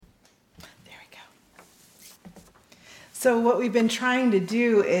So what we've been trying to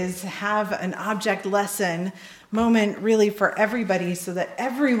do is have an object lesson moment really for everybody so that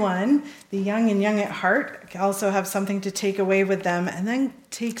everyone, the young and young at heart, can also have something to take away with them and then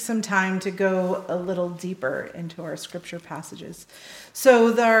take some time to go a little deeper into our scripture passages.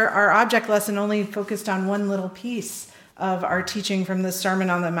 So our object lesson only focused on one little piece of our teaching from the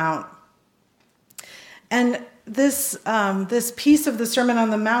Sermon on the Mount. And this piece of the Sermon on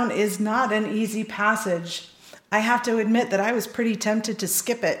the Mount is not an easy passage. I have to admit that I was pretty tempted to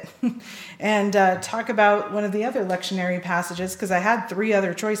skip it and talk about one of the other lectionary passages because I had 3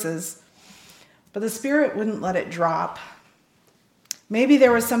 other choices, but the Spirit wouldn't let it drop. Maybe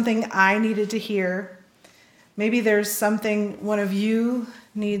there was something I needed to hear. Maybe there's something one of you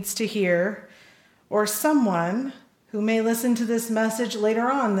needs to hear, or someone who may listen to this message later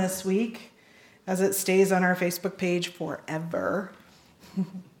on this week as it stays on our Facebook page forever.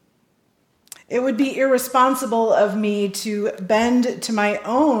 It would be irresponsible of me to bend to my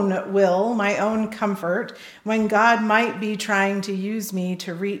own will, my own comfort, when God might be trying to use me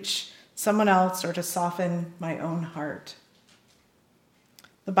to reach someone else or to soften my own heart.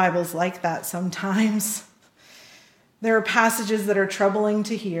 The Bible's like that sometimes. There are passages that are troubling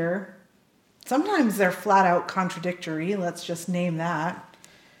to hear. Sometimes they're flat out contradictory, let's just name that.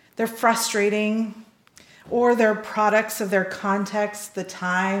 They're frustrating, or they're products of their context, the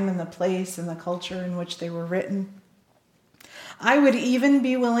time and the place and the culture in which they were written. I would even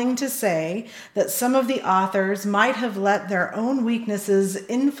be willing to say that some of the authors might have let their own weaknesses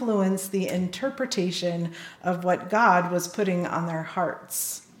influence the interpretation of what God was putting on their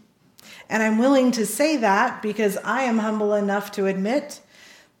hearts. And I'm willing to say that because I am humble enough to admit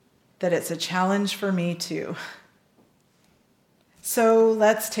that it's a challenge for me too. So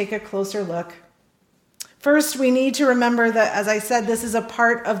let's take a closer look. First, we need to remember that, as I said, this is a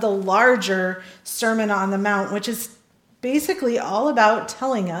part of the larger Sermon on the Mount, which is basically all about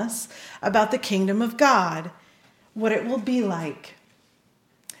telling us about the kingdom of God, what it will be like.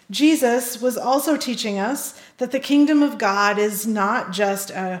 Jesus was also teaching us that the kingdom of God is not just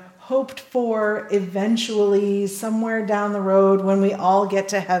a hoped for, eventually, somewhere down the road when we all get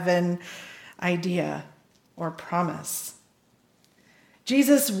to heaven idea or promise.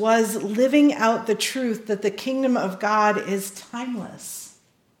 Jesus was living out the truth that the kingdom of God is timeless.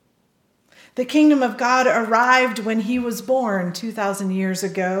 The kingdom of God arrived when he was born 2,000 years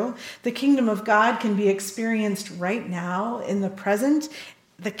ago. The kingdom of God can be experienced right now in the present.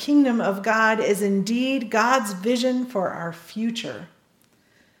 The kingdom of God is indeed God's vision for our future.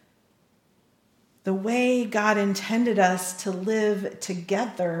 The way God intended us to live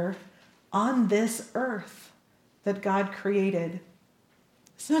together on this earth that God created.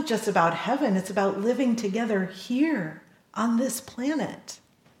 It's not just about heaven, it's about living together here on this planet.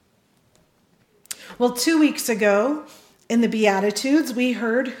 Well, 2 weeks ago in the Beatitudes, we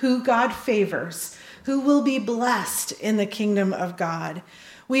heard who God favors, who will be blessed in the kingdom of God.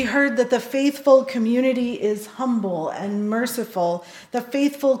 We heard that the faithful community is humble and merciful. The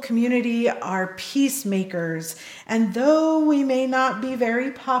faithful community are peacemakers. And though we may not be very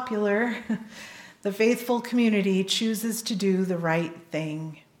popular, the faithful community chooses to do the right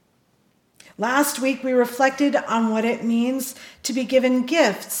thing. Last week, we reflected on what it means to be given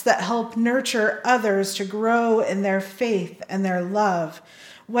gifts that help nurture others to grow in their faith and their love,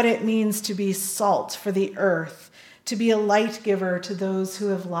 what it means to be salt for the earth, to be a light giver to those who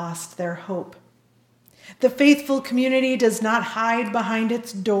have lost their hope. The faithful community does not hide behind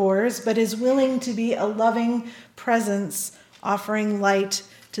its doors, but is willing to be a loving presence, offering light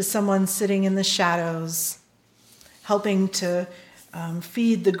to someone sitting in the shadows, helping to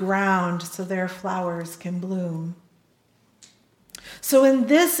feed the ground so their flowers can bloom. So in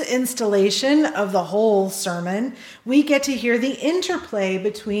this installation of the whole sermon, we get to hear the interplay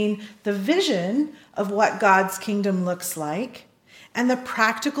between the vision of what God's kingdom looks like and the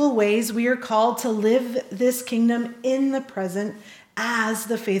practical ways we are called to live this kingdom in the present as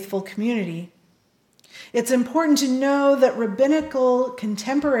the faithful community. It's important to know that rabbinical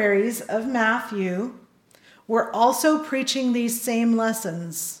contemporaries of Matthew were also preaching these same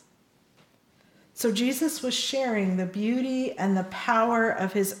lessons. So Jesus was sharing the beauty and the power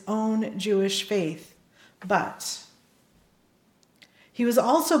of his own Jewish faith, but he was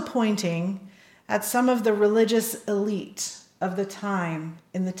also pointing at some of the religious elite of the time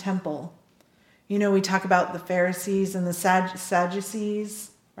in the temple. You know, we talk about the Pharisees and the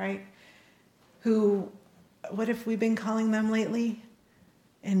Sadducees, right? Who, what have we been calling them lately?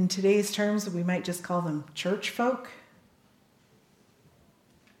 In today's terms, we might just call them church folk.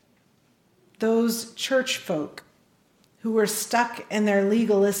 Those church folk who were stuck in their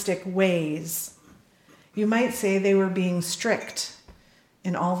legalistic ways. You might say they were being strict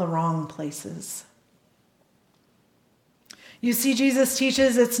in all the wrong places. You see, Jesus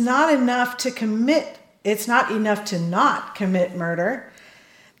teaches it's not enough to not commit murder.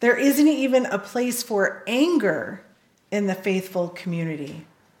 There isn't even a place for anger in the faithful community.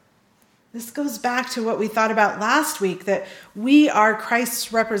 This goes back to what we thought about last week, that we are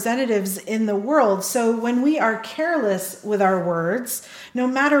Christ's representatives in the world. So when we are careless with our words, no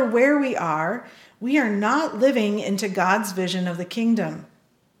matter where we are not living into God's vision of the kingdom.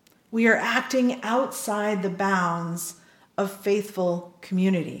 We are acting outside the bounds of faithful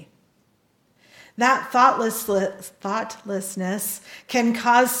community. That thoughtlessness can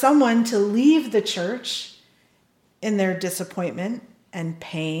cause someone to leave the church in their disappointment and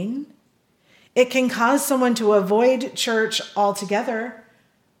pain. It can cause someone to avoid church altogether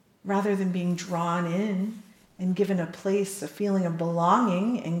rather than being drawn in and given a place, a feeling of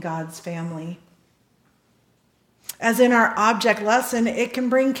belonging in God's family. As in our object lesson, it can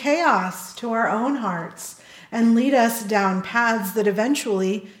bring chaos to our own hearts and lead us down paths that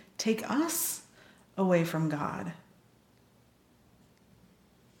eventually take us away from God.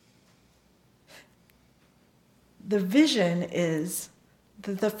 The vision is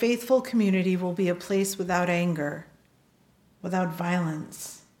that the faithful community will be a place without anger, without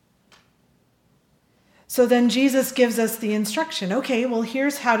violence. So then Jesus gives us the instruction. Okay, well,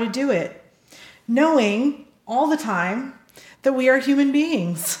 here's how to do it. Knowing all the time that we are human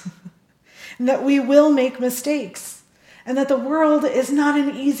beings and that we will make mistakes and that the world is not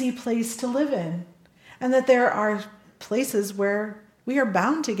an easy place to live in and that there are places where we are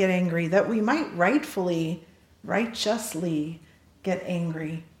bound to get angry, that we might rightfully, righteously get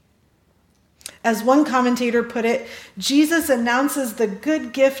angry. As one commentator put it, Jesus announces the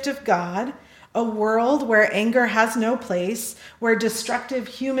good gift of God, a world where anger has no place, where destructive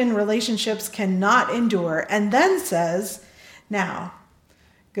human relationships cannot endure, and then says, now,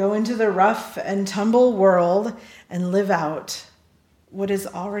 go into the rough and tumble world and live out what is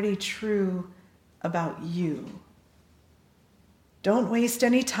already true about you. Don't waste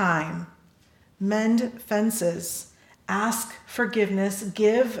any time. Mend fences. Ask forgiveness.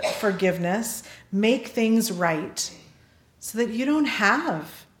 Give forgiveness. Make things right so that you don't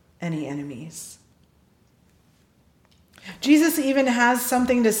have any enemies. Jesus even has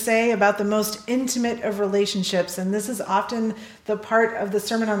something to say about the most intimate of relationships, and this is often the part of the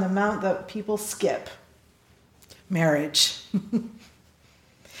Sermon on the Mount that people skip. Marriage.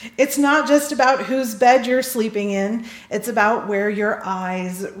 It's not just about whose bed you're sleeping in, it's about where your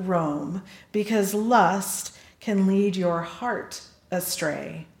eyes roam, because lust can lead your heart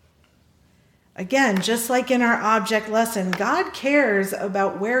astray. Again, just like in our object lesson, God cares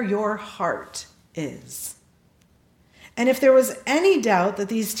about where your heart is. And if there was any doubt that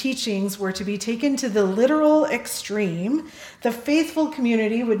these teachings were to be taken to the literal extreme, the faithful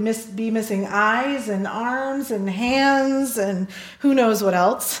community would be missing eyes and arms and hands and who knows what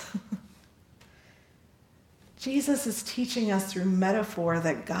else. Jesus is teaching us through metaphor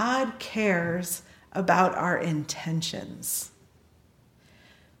that God cares about our intentions.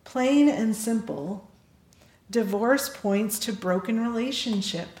 Plain and simple, divorce points to broken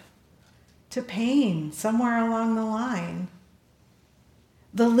relationship, to pain somewhere along the line.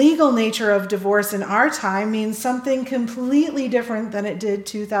 The legal nature of divorce in our time means something completely different than it did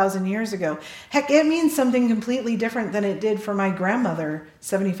 2,000 years ago. Heck, it means something completely different than it did for my grandmother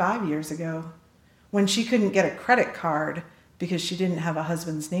 75 years ago, when she couldn't get a credit card because she didn't have a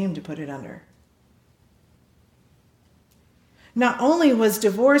husband's name to put it under. Not only was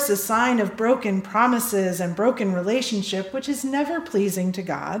divorce a sign of broken promises and broken relationship, which is never pleasing to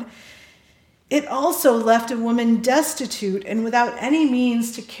God, it also left a woman destitute and without any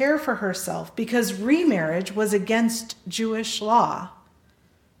means to care for herself because remarriage was against Jewish law.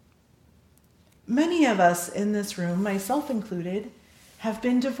 Many of us in this room, myself included, have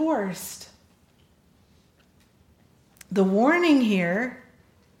been divorced. The warning here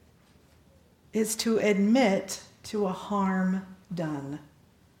is to admit to a harm done,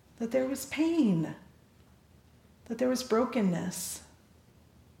 that there was pain, that there was brokenness.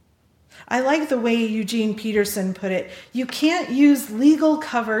 I like the way Eugene Peterson put it. You can't use legal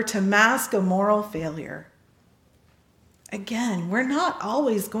cover to mask a moral failure. Again, we're not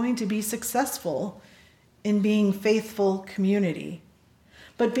always going to be successful in being faithful community,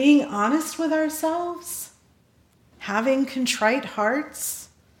 but being honest with ourselves, having contrite hearts,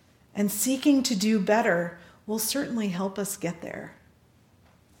 and seeking to do better will certainly help us get there.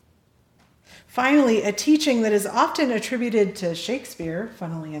 Finally, a teaching that is often attributed to Shakespeare,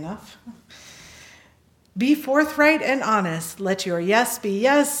 funnily enough. Be forthright and honest. Let your yes be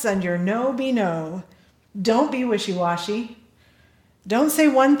yes and your no be no. Don't be wishy-washy. Don't say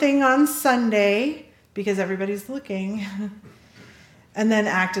one thing on Sunday because everybody's looking and then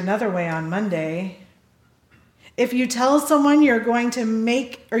act another way on Monday. If you tell someone you're going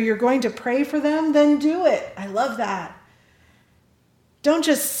to pray for them, then do it. I love that. Don't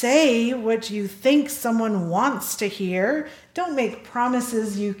just say what you think someone wants to hear. Don't make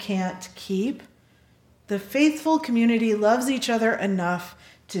promises you can't keep. The faithful community loves each other enough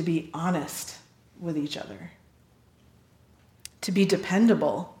to be honest with each other, to be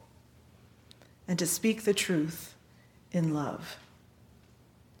dependable, and to speak the truth in love.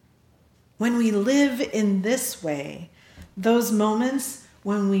 When we live in this way, those moments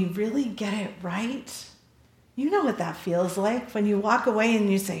when we really get it right, you know what that feels like when you walk away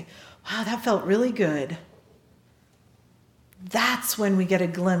and you say, wow, that felt really good. That's when we get a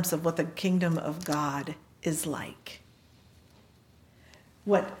glimpse of what the kingdom of God is like.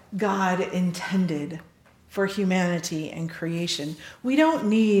 What God intended for humanity and creation. We don't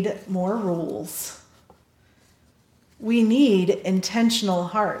need more rules. We need intentional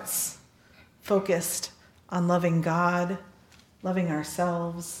hearts focused on loving God, loving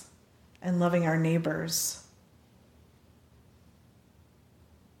ourselves, and loving our neighbors.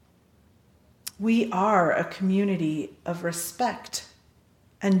 We are a community of respect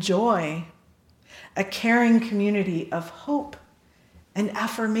and joy, a caring community of hope and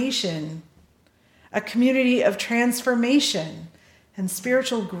affirmation, a community of transformation and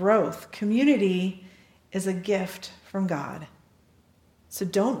spiritual growth. Community is a gift from God. So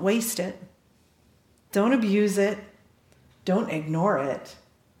don't waste it. Don't abuse it. Don't ignore it.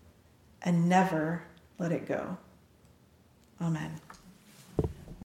 And never let it go. Amen.